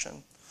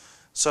Christian.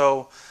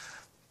 So,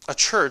 a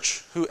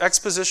church who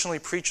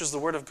expositionally preaches the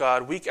Word of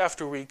God week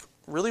after week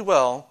really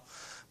well,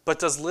 but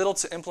does little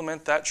to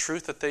implement that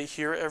truth that they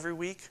hear every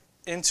week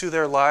into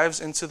their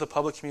lives, into the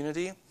public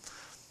community,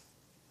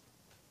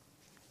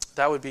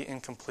 that would be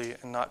incomplete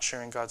and not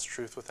sharing God's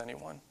truth with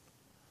anyone.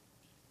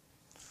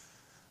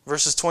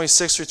 Verses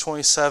 26 through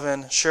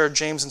 27 share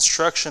James'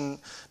 instruction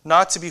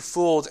not to be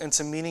fooled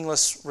into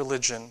meaningless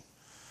religion.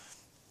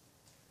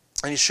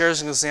 And he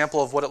shares an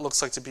example of what it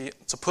looks like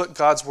to put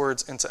God's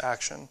words into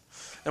action.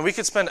 And we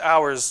could spend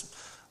hours,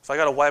 if I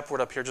got a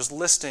whiteboard up here, just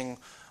listing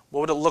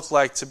What would it look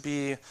like to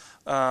be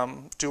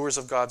doers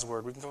of God's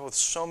word? We can go with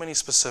so many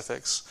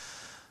specifics.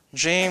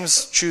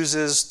 James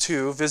chooses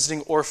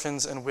visiting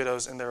orphans and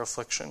widows in their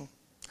affliction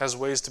as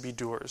ways to be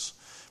doers,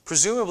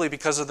 presumably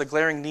because of the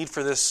glaring need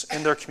for this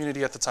in their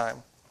community at the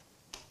time.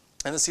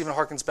 And this even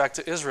harkens back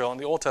to Israel in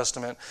the Old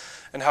Testament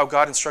and how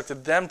God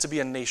instructed them to be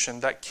a nation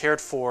that cared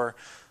for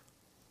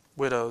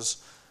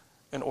widows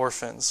and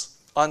orphans,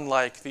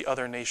 unlike the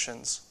other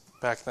nations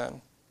back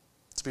then,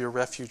 to be a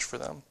refuge for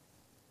them.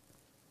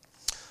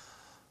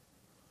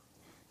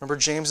 Remember,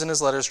 James in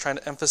his letter is trying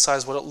to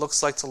emphasize what it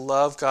looks like to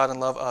love God and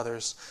love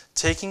others,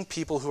 taking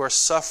people who are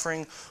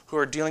suffering, who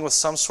are dealing with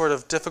some sort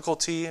of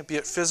difficulty, be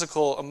it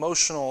physical,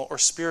 emotional, or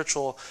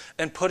spiritual,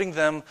 and putting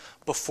them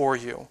before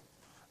you,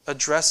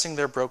 addressing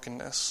their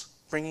brokenness,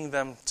 bringing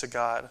them to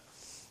God.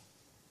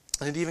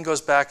 And it even goes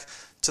back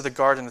to the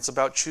garden. It's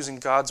about choosing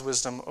God's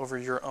wisdom over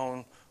your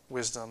own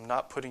wisdom,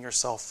 not putting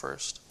yourself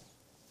first.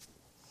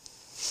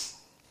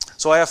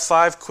 So I have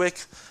 5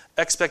 quick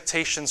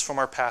expectations from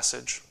our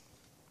passage.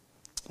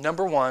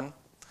 Number 1,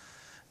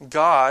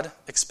 God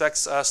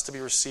expects us to be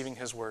receiving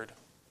his word.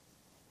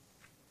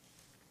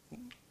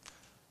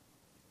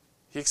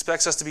 He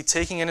expects us to be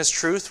taking in his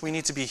truth. We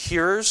need to be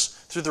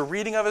hearers through the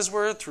reading of his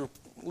word, through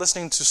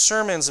listening to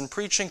sermons and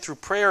preaching, through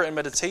prayer and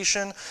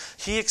meditation.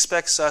 He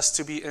expects us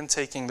to be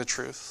intaking the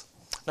truth.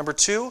 Number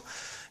 2,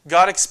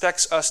 God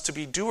expects us to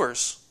be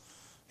doers.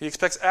 He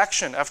expects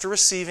action. After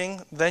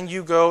receiving, then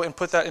you go and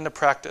put that into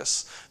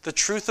practice. The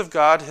truth of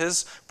God,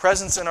 his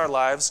presence in our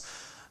lives,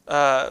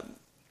 there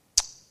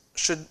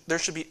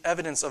should be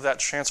evidence of that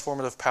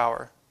transformative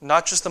power.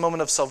 Not just the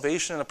moment of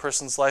salvation in a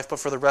person's life, but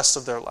for the rest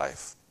of their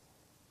life.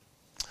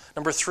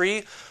 Number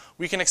 3,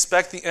 we can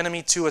expect the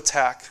enemy to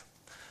attack.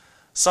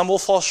 Some will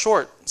fall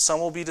short. Some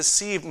will be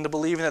deceived into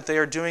believing that they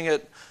are doing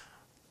it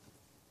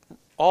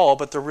all,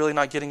 but they're really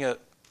not getting it.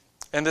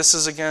 And this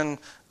is, again,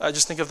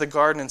 just think of the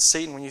garden and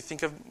Satan.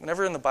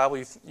 Whenever in the Bible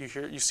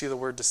you see the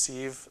word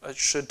deceive, it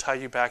should tie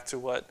you back to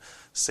what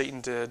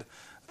Satan did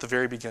at the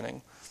very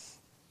beginning.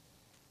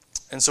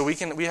 And so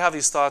we have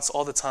these thoughts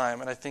all the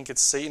time, and I think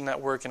it's Satan at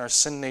work in our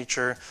sin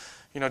nature.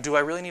 Do I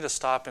really need to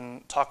stop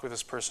and talk with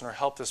this person or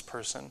help this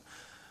person?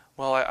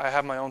 Well, I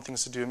have my own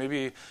things to do.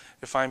 Maybe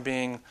if I'm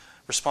being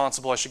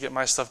responsible, I should get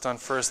my stuff done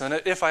first. And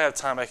then if I have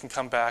time, I can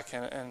come back.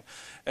 And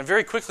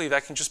very quickly,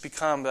 that can just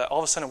become that all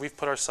of a sudden we've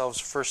put ourselves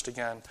first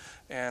again.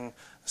 And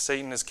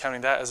Satan is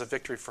counting that as a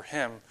victory for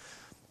him.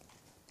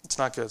 It's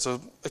not good.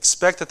 So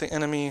expect that the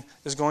enemy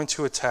is going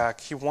to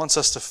attack. He wants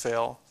us to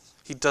fail.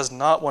 He does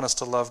not want us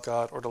to love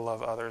God or to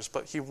love others,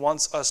 but he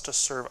wants us to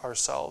serve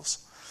ourselves.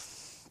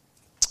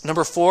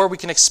 Number 4, we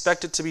can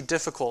expect it to be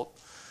difficult.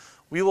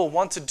 We will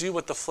want to do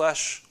what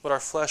our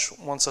flesh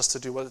wants us to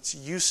do, what it's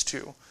used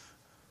to.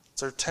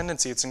 It's our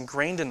tendency. It's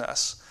ingrained in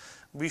us.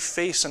 We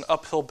face an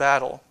uphill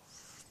battle.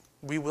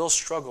 We will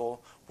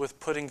struggle with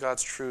putting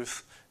God's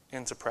truth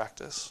into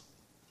practice.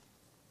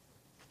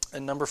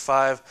 And number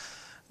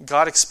 5,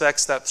 God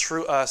expects that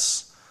through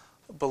us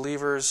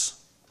believers,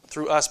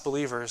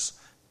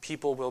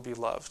 people will be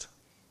loved.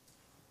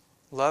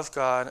 Love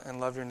God and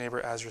love your neighbor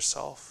as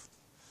yourself.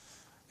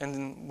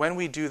 And when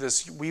we do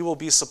this, we will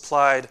be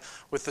supplied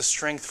with the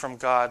strength from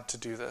God to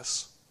do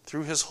this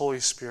through his Holy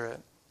Spirit.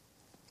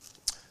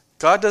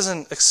 God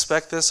doesn't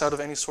expect this out of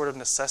any sort of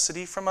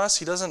necessity from us.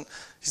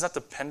 He's not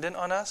dependent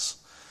on us.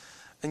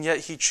 And yet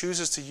he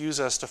chooses to use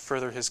us to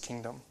further his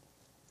kingdom.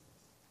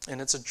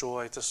 And it's a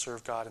joy to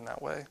serve God in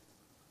that way. And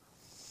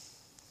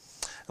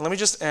let me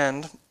just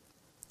end.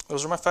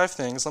 Those are my 5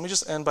 things. Let me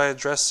just end by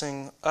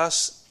addressing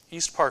us,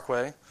 East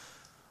Parkway.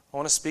 I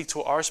want to speak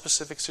to our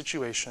specific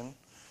situation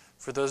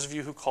for those of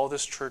you who call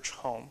this church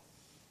home.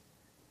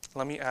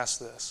 Let me ask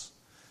this.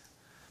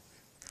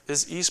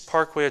 Is East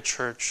Parkway a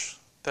church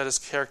that is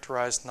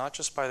characterized not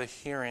just by the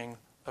hearing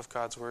of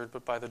God's word,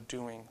 but by the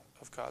doing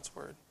of God's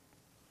word?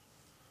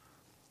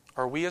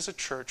 Are we as a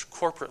church,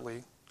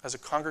 corporately, as a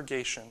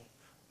congregation,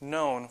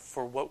 known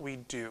for what we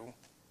do?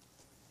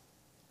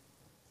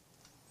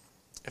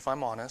 If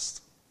I'm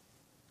honest,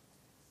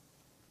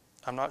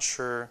 I'm not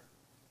sure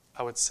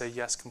I would say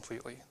yes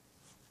completely,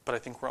 but I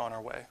think we're on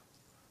our way.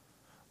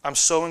 I'm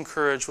so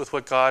encouraged with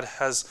what God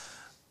has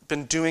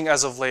been doing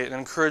as of late, and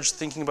encouraged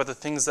thinking about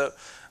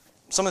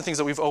some of the things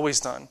that we've always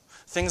done.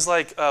 Things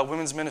like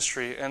women's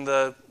ministry and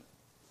the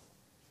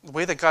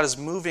way that God is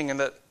moving, and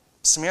that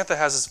Samantha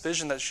has this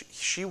vision that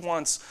she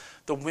wants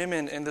the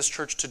women in this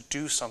church to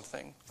do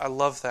something. I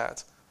love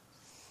that.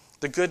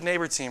 The Good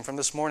Neighbor team from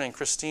this morning,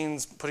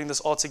 Christine's putting this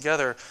all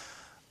together,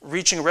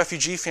 reaching a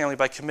refugee family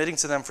by committing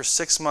to them for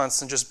 6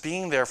 months and just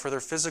being there for their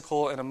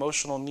physical and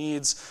emotional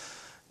needs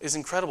is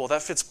incredible.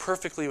 That fits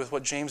perfectly with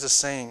what James is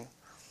saying.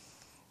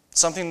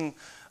 Something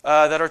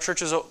that our church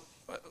has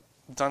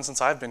done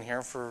since I've been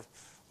here for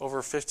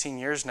over 15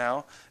 years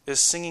now is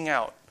singing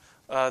out.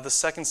 The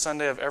second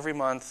Sunday of every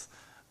month,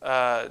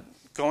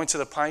 going to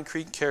the Pine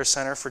Creek Care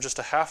Center for just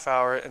a half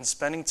hour and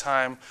spending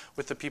time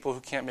with the people who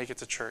can't make it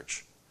to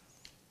church.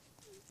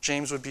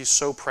 James would be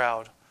so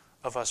proud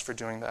of us for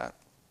doing that.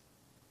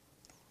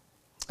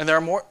 And there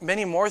are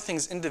many more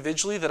things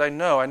individually that I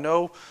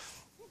know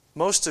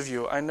most of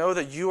you. I know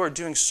that you are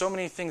doing so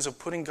many things of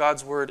putting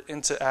God's word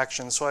into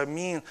action. So I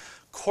mean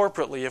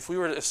corporately,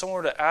 if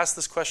someone were to ask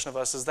this question of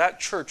us, is that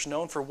church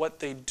known for what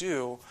they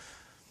do?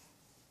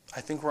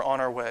 I think we're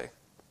on our way.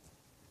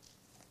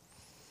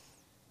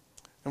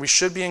 And we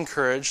should be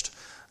encouraged.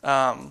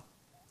 But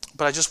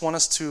I just want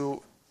us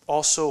to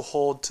also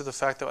hold to the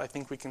fact that I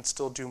think we can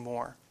still do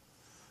more.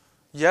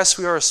 Yes,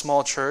 we are a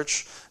small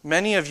church.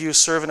 Many of you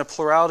serve in a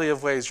plurality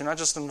of ways. You're not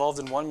just involved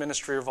in one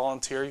ministry or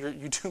volunteer.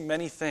 You do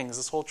many things.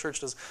 This whole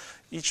church does,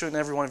 each and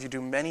every one of you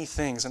do many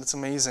things, and it's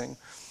amazing.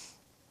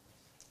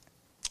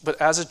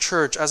 But as a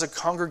church, as a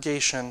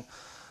congregation,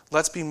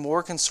 let's be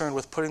more concerned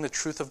with putting the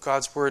truth of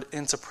God's word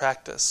into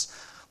practice.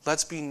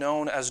 Let's be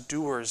known as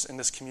doers in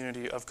this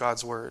community of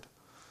God's word.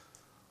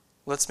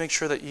 Let's make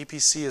sure that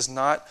EPC is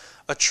not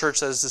a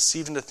church that is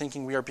deceived into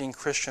thinking we are being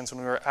Christians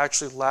when we are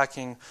actually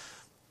lacking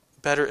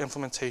better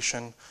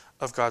implementation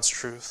of God's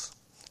truth.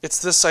 It's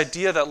this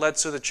idea that led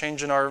to the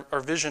change in our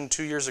vision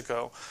 2 years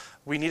ago.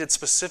 We needed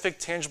specific,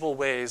 tangible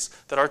ways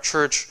that our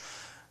church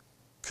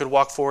could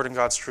walk forward in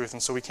God's truth.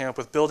 And so we came up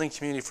with building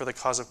community for the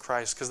cause of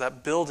Christ, because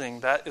that building,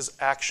 that is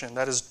action,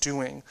 that is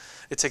doing.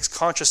 It takes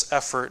conscious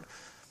effort,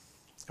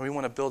 and we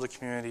want to build a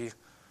community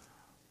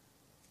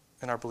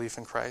in our belief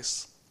in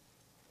Christ.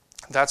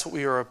 That's what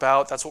we are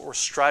about. That's what we're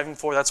striving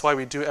for. That's why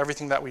we do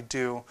everything that we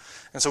do.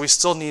 And so we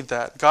still need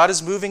that. God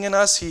is moving in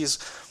us. He's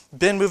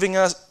been moving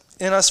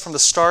in us from the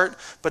start,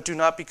 but do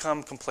not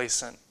become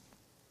complacent.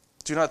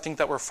 Do not think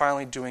that we're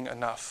finally doing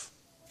enough.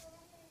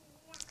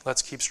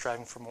 Let's keep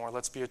striving for more.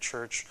 Let's be a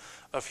church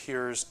of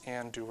hearers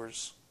and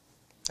doers.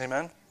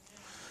 Amen?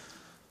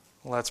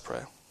 Let's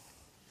pray.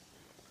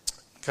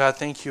 God,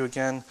 thank you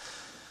again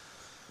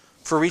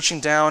for reaching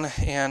down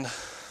and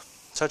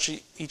touch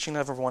each and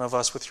every one of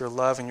us with your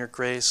love and your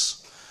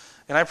grace.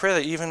 And I pray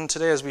that even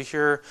today as we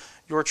hear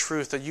your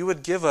truth, that you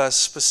would give us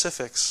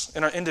specifics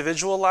in our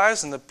individual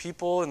lives and the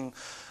people and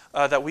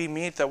that we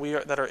meet,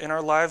 that are in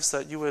our lives,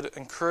 that you would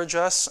encourage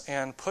us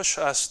and push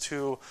us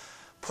to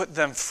put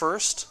them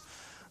first,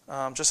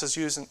 just as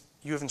you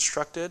have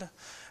instructed.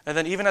 And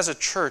then even as a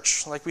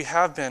church, like we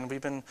have been,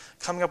 we've been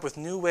coming up with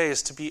new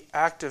ways to be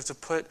active, to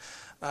put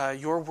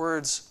your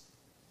words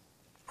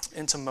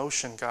into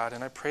motion, God.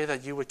 And I pray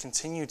that you would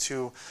continue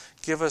to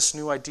give us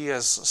new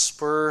ideas,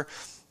 spur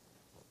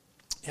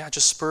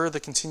the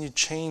continued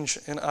change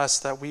in us,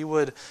 that we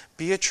would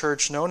be a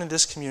church known in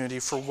this community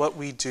for what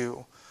we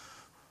do,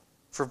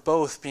 for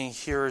both being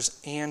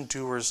hearers and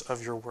doers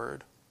of your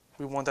word.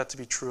 We want that to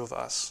be true of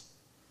us.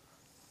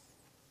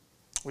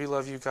 We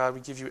love you, God.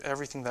 We give you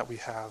everything that we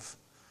have.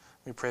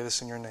 We pray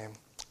this in your name.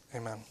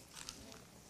 Amen.